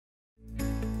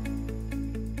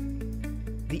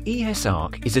The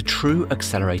ES-ARC is a true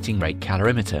accelerating rate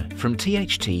calorimeter from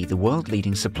THT, the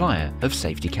world-leading supplier of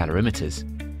safety calorimeters.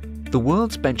 The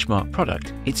world's benchmark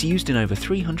product, it's used in over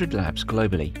 300 labs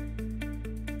globally.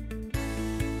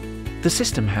 The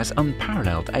system has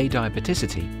unparalleled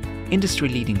adiabaticity,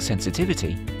 industry-leading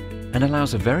sensitivity, and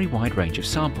allows a very wide range of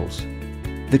samples.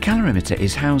 The calorimeter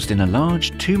is housed in a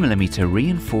large 2mm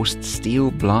reinforced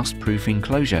steel blast-proof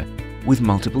enclosure with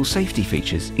multiple safety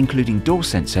features including door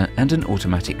sensor and an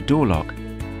automatic door lock.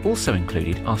 Also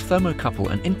included are thermocouple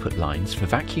and input lines for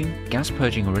vacuum, gas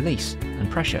purging or release, and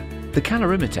pressure. The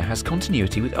calorimeter has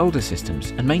continuity with older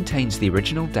systems and maintains the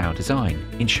original Dow design,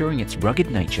 ensuring its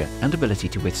rugged nature and ability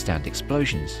to withstand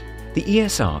explosions. The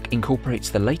ES-ARC incorporates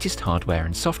the latest hardware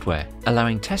and software,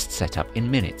 allowing test setup in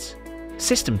minutes.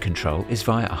 System control is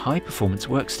via a high-performance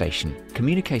workstation,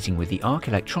 communicating with the ARC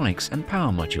electronics and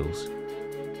power modules.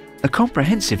 A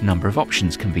comprehensive number of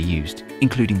options can be used,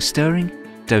 including stirring,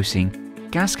 dosing,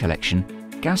 gas collection,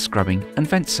 gas scrubbing and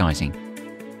vent sizing.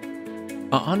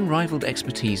 Our unrivaled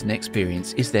expertise and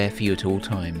experience is there for you at all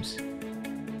times.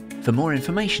 For more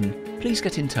information, please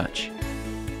get in touch.